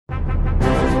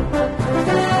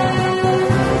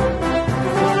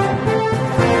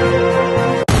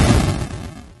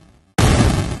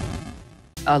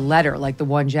a letter like the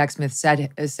one Jack Smith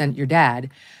sent your dad.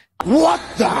 What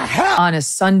the hell? On a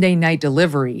Sunday night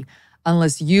delivery,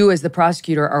 unless you as the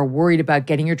prosecutor are worried about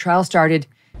getting your trial started.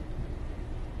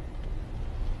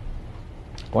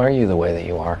 Why are you the way that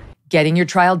you are? Getting your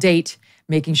trial date,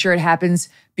 making sure it happens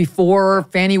before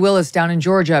Fannie Willis down in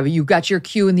Georgia. You got your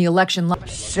cue in the election.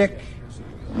 Sick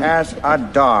as a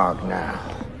dog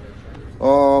now.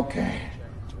 Okay.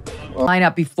 Line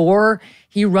up before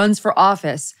he runs for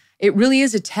office. It really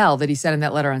is a tell that he said in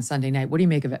that letter on Sunday night. What do you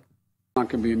make of it? I'm not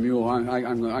gonna be a mule.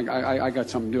 I got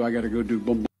something to do. I got to go do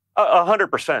boom.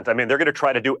 100%. I mean, they're going to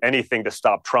try to do anything to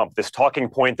stop Trump. This talking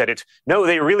point that no,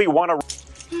 they really want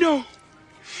to. No,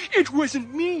 it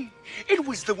wasn't me. It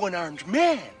was the one-armed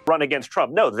man. Run against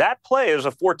Trump. No, that play is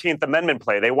a 14th Amendment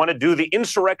play. They want to do the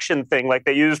insurrection thing like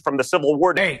they used from the Civil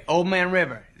War days. Hey, Old Man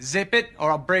River, zip it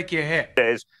or I'll break your hip.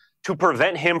 To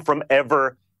prevent him from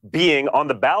ever being on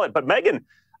the ballot. But Megyn,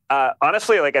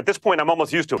 honestly, like at this point, I'm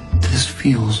almost used to it. This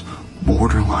feels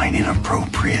borderline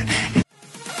inappropriate.